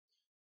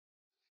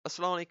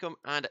Assalamu alaikum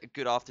and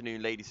good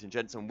afternoon, ladies and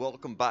gents, and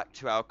welcome back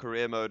to our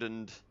career mode.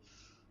 And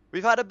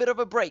we've had a bit of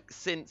a break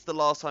since the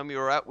last time we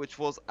were out, which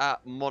was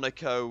at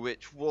Monaco,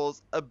 which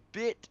was a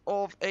bit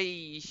of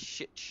a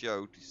shit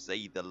show to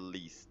say the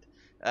least.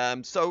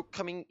 So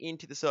coming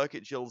into the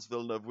circuit, Gilles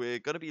Villeneuve, we're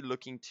going to be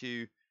looking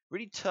to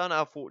really turn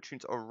our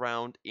fortunes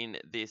around in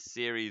this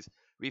series.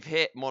 We've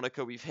hit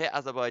Monaco, we've hit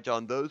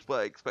Azerbaijan. Those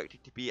were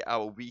expected to be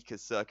our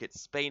weakest circuits.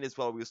 Spain as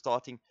well, we were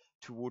starting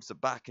towards the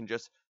back, and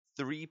just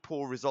three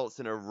poor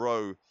results in a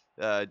row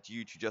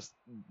due to just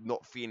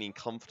not feeling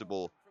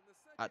comfortable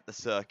at the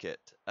circuit.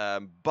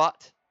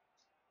 But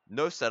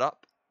no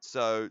setup,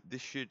 so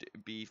this should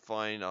be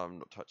fine. I'm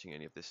not touching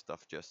any of this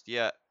stuff just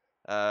yet.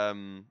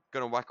 Gonna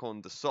whack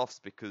on the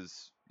softs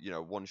because,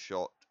 one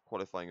shot,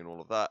 qualifying and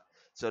all of that.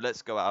 So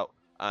let's go out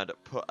and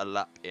put a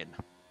lap in.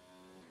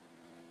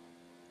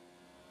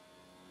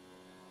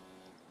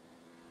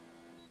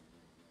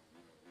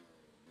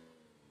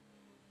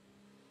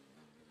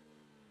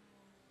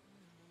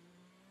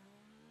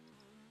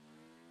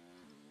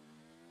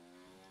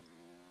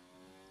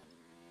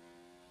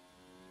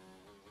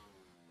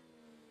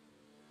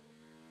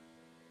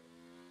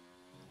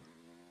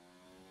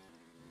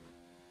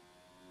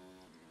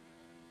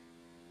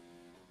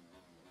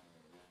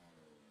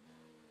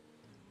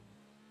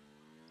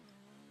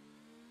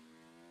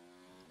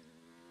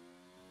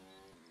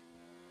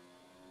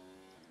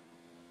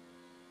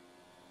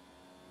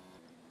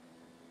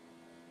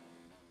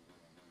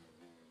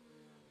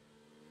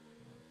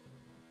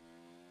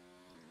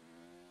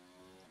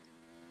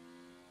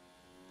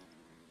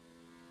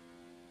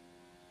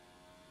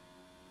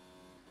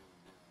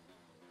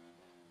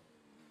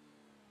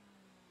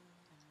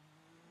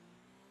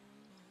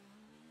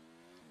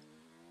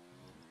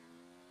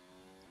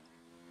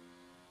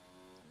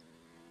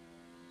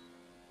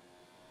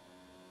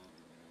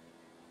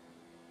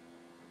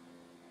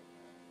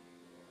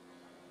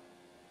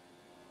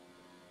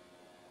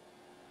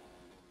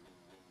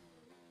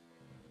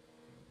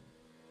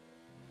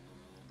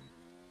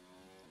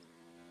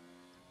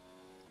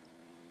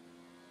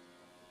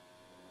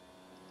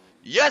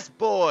 Yes,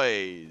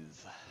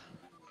 boys!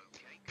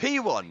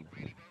 P1!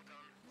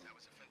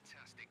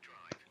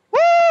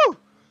 Woo!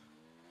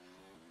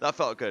 That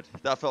felt good.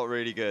 That felt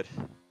really good.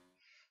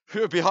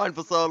 We were behind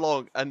for so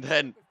long, and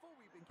then...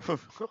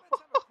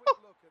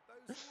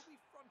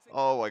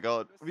 oh my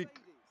god.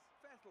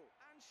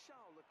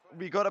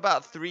 We got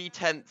about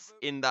 3/10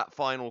 in that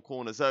final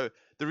corner. So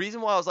the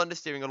reason why I was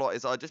understeering a lot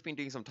is I'd just been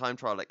doing some time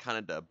trial at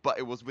Canada, but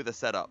it was with a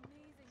setup.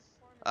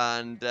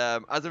 And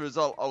as a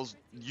result, I was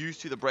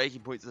used to the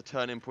braking points, the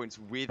turn-in points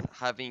with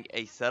having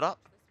a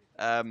setup.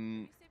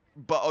 But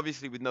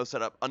obviously with no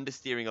setup,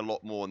 understeering a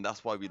lot more, and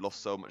that's why we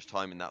lost so much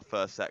time in that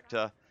first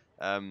sector.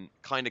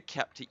 Kind of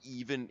kept it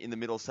even in the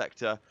middle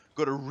sector.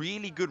 Got a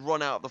really good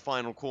run out of the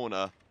final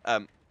corner.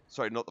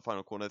 Sorry, not the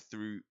final corner,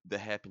 through the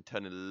hairpin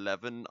turn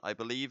 11, I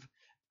believe.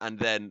 And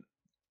then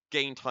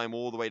gained time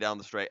all the way down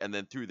the straight, and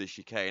then through the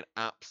chicane,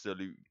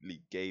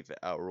 absolutely gave it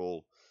our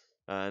all.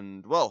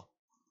 And, well,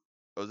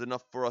 it was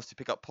enough for us to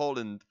pick up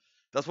Poland.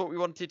 That's what we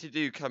wanted to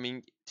do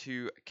coming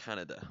to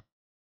Canada.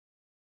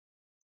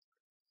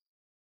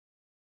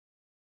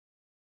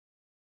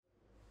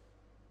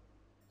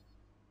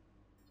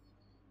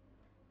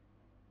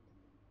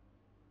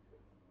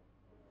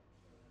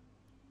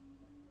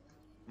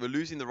 We're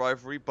losing the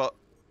rivalry, but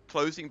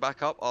closing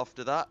back up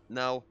after that.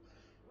 Now,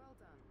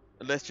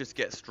 let's just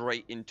get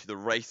straight into the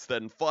race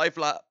then. 5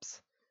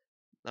 laps.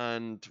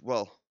 And,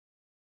 well,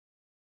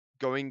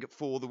 going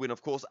for the win,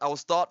 of course. Our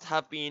starts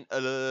have been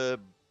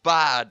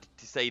bad,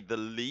 to say the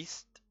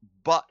least.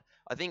 But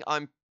I think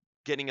I'm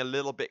getting a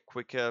little bit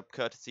quicker,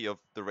 courtesy of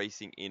the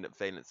racing in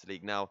Valence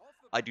League. Now,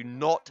 I do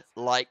not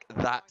like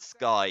that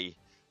sky.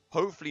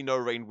 Hopefully no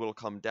rain will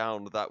come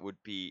down. That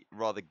would be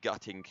rather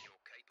gutting.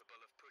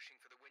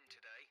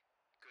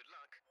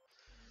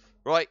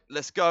 Right,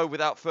 let's go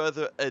without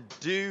further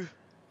ado.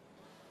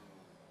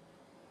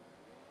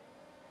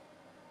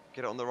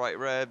 Get it on the right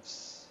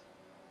revs.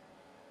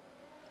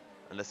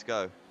 And let's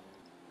go.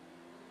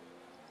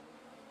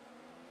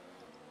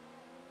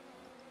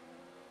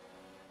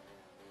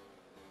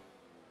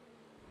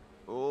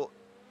 Oh,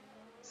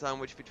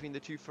 sandwich between the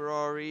two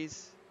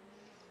Ferraris.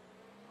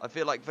 I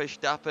feel like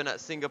Verstappen at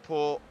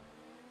Singapore.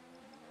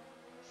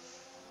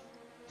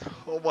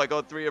 Oh my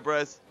god, 3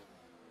 abreast.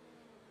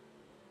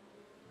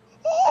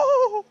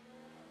 Oh!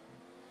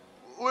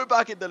 We're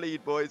back in the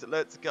lead, boys.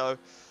 Let's go.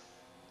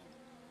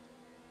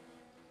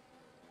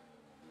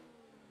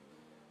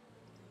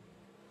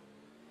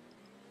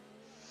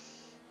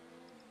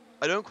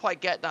 I don't quite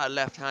get that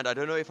left hand. I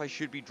don't know if I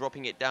should be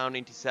dropping it down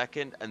into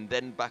second and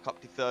then back up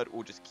to third,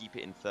 or just keep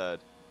it in third.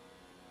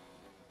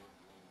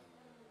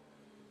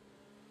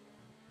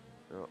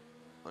 Oh,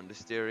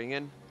 understeering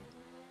in.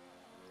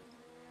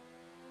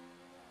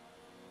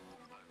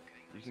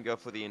 You can go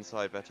for the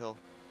inside, Vettel.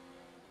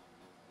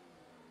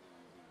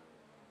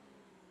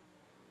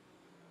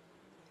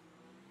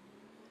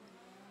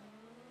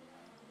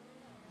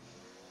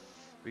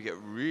 We get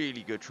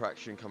really good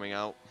traction coming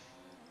out.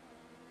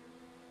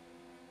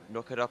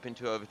 Knock it up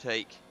into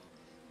overtake.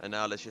 And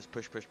now let's just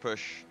push, push,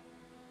 push.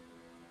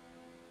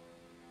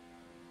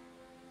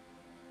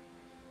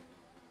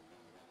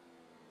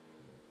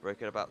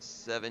 Brake at about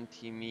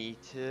 70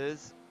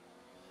 meters.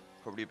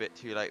 Probably a bit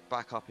too late.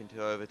 Back up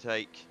into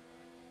overtake.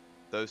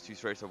 Those two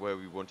straights are where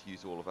we want to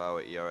use all of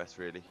our ERS,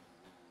 really.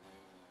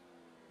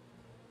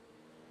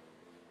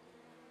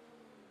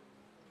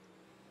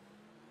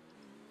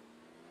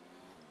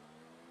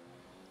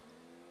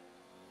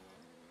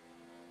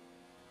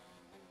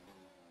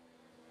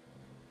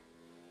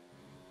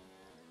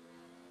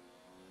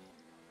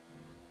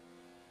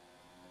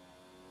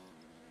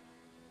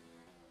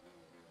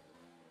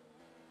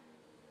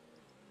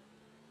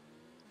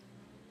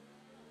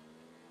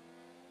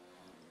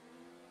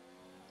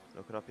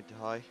 Knock it up into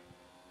high.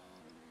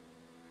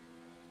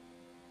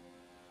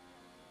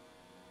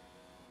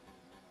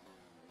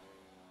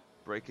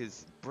 Brake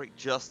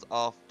just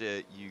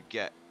after you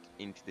get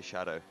into the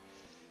shadow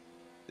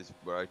is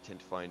where I tend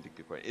to find a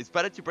good point. It's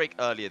better to brake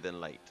earlier than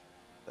late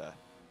there.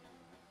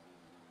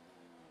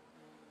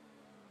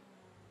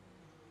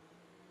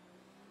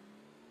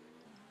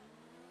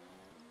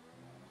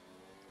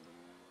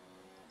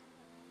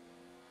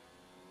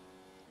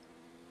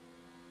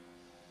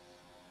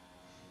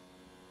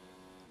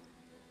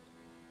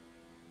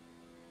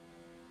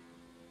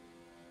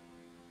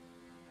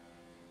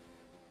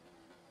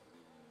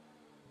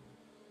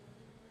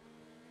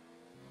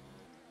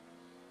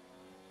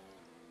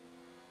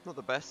 Not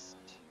the best,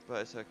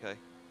 but it's okay.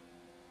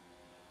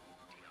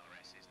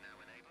 DRS is now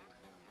enabled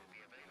and will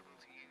be available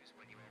to use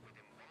when you are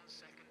within 1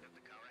 second of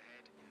the car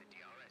ahead in the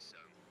DRS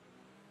zone.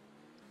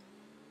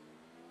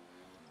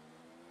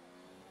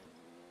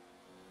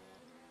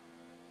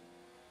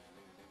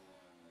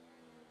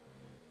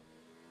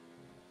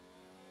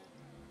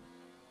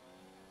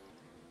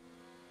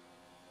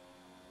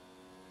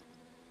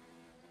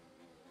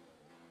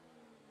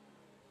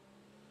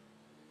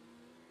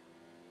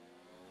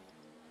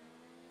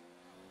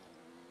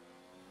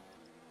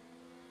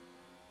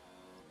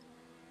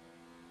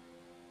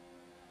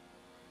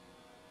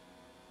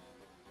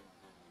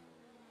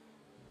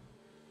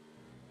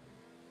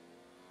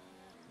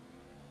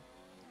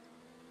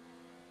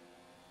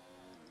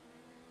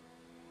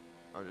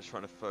 I'm just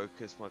trying to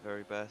focus my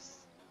very best.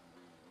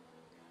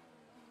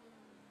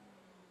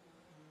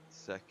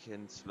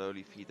 Second,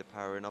 slowly feed the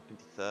power in up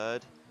into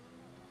third.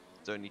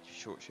 Don't need to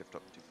short shift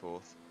up to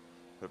fourth.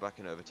 Put it back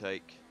in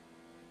overtake.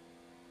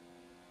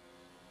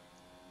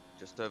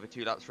 Just over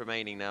 2 laps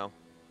remaining now.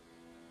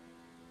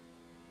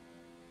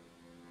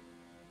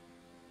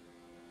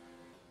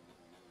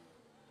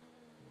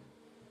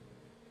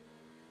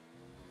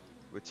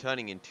 We're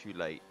turning in too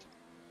late.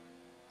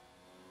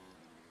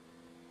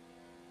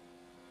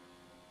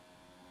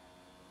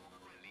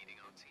 We're leading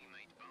our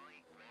teammate by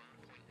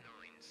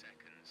 1.9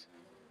 seconds.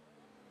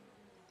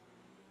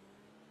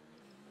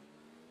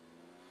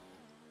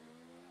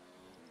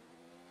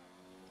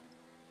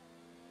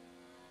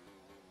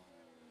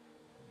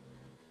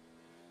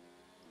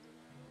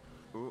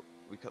 Ooh,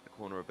 we cut the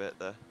corner a bit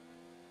there.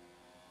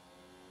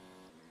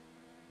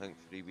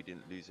 Thankfully we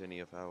didn't lose any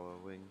of our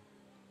wing.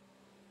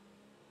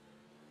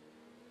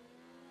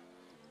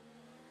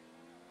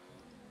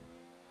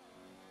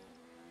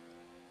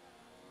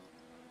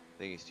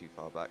 I think he's too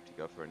far back to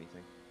go for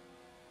anything.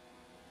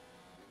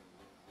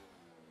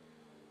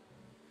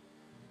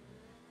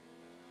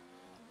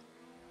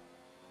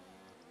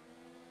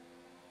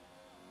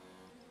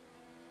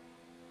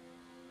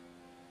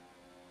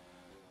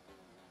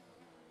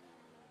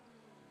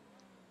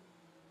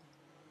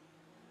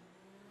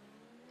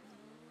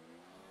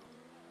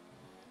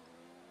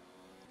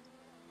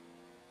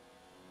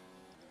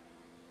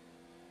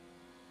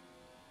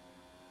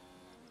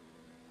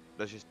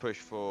 Let's just push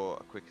for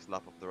a quickest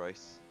lap of the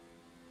race.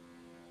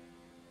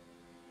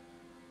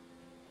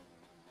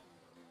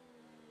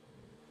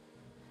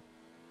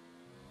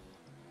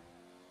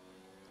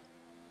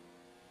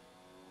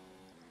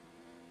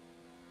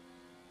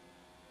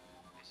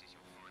 This is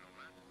your final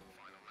lap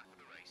of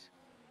the race.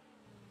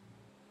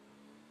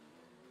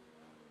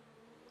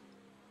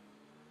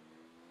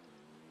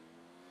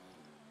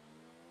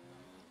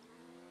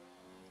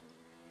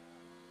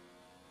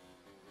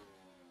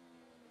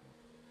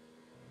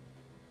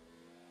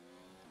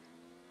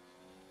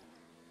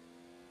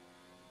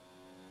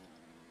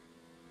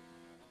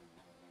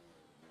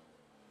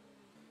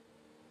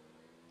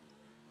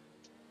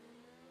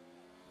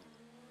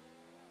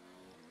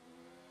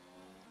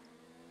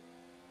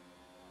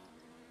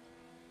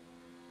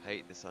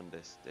 Hate this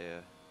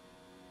understeer.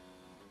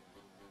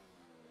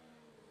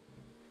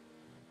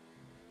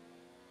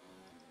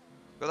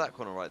 Got that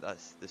corner right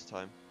this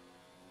time.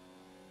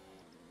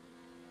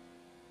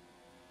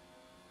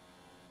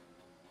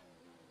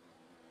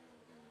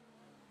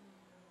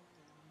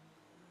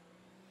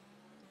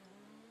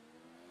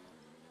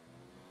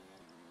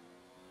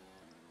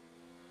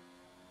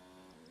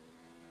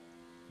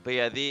 But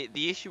yeah,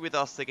 the issue with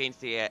us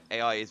against the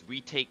AI is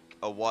we take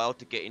a while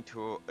to get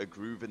into a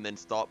groove and then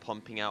start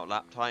pumping out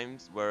lap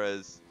times,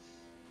 whereas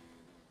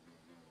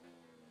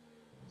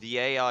The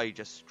AI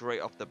just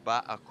straight off the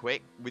bat are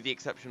quick, with the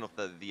exception of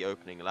the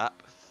opening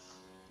lap.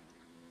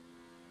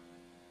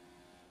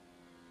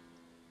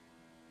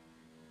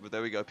 But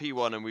there we go,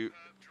 P1, and we...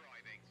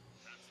 Driving.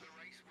 That's the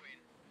race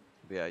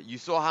win. Yeah, you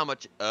saw how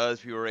much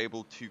ERS we were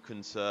able to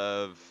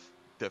conserve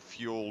the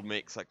fuel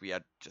mix, like we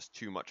had just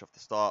too much off the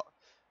start.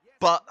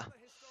 But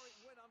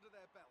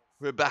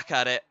we're back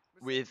at it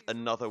with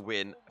another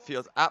win.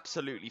 Feels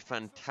absolutely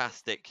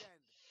fantastic.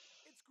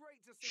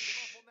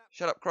 Shh,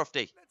 shut up,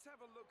 Crofty.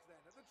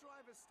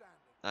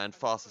 And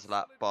fastest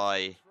lap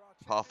by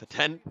half a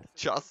tenth,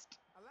 just.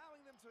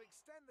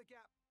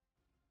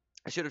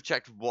 I should have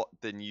checked what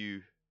the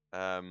new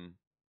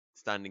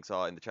standings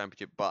are in the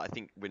championship, but I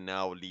think we're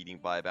now leading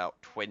by about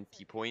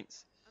 20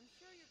 points. I'm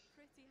sure you're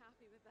pretty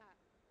happy with that.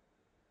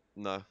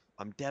 No,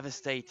 I'm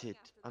devastated.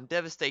 I'm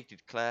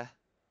devastated, Claire.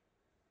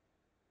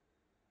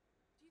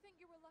 Do you think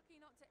you were lucky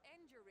not to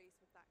end your race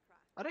with that crash?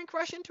 I didn't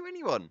crash into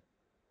anyone.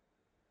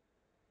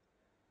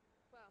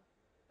 Well,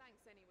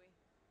 thanks anyway.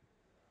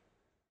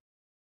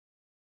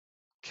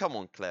 Come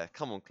on, Claire.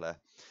 Come on, Claire.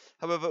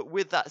 However,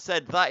 with that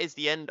said, that is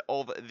the end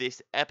of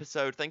this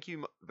episode. Thank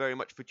you very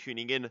much for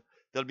tuning in.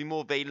 There'll be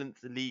more Valence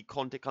League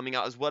content coming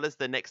out, as well as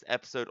the next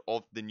episode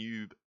of the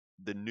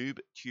Noob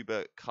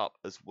Tuber Cup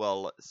as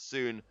well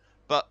soon.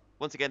 But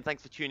once again,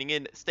 thanks for tuning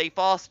in. Stay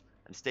fast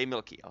and stay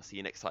milky. I'll see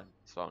you next time.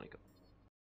 Assalamu alaikum.